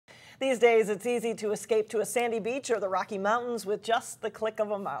These days, it's easy to escape to a sandy beach or the Rocky Mountains with just the click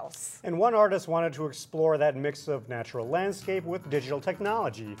of a mouse. And one artist wanted to explore that mix of natural landscape with digital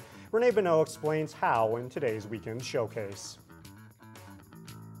technology. Renee Bonneau explains how in today's Weekend Showcase.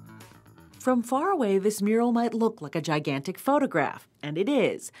 From far away, this mural might look like a gigantic photograph, and it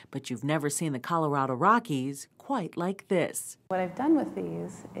is, but you've never seen the Colorado Rockies quite like this. What I've done with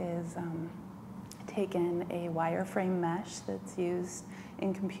these is taken a wireframe mesh that's used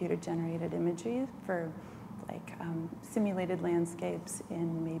in computer-generated imagery for like simulated landscapes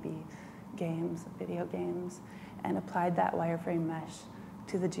in maybe games, video games, and applied that wireframe mesh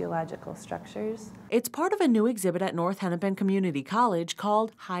to the geological structures. It's part of a new exhibit at North Hennepin Community College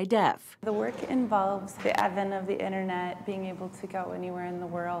called High Def. The work involves the advent of the internet, being able to go anywhere in the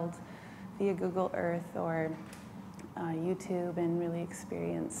world via Google Earth or YouTube and really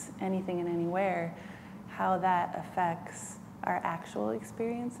experience anything and anywhere, how that affects our actual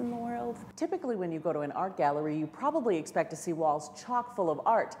experience in the world. Typically when you go to an art gallery, you probably expect to see walls chock full of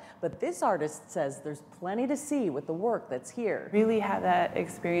art, but this artist says there's plenty to see with the work that's here. Really have that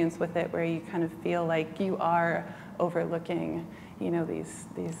experience with it where you kind of feel like you are overlooking, you know, these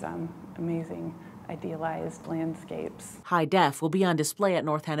amazing idealized landscapes. High Def will be on display at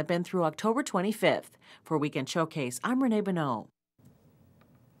North Hennepin through October 25th. For Weekend Showcase, I'm Renee Bonneau.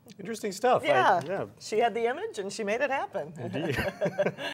 Interesting stuff. Yeah. She had the image and she made it happen. Indeed.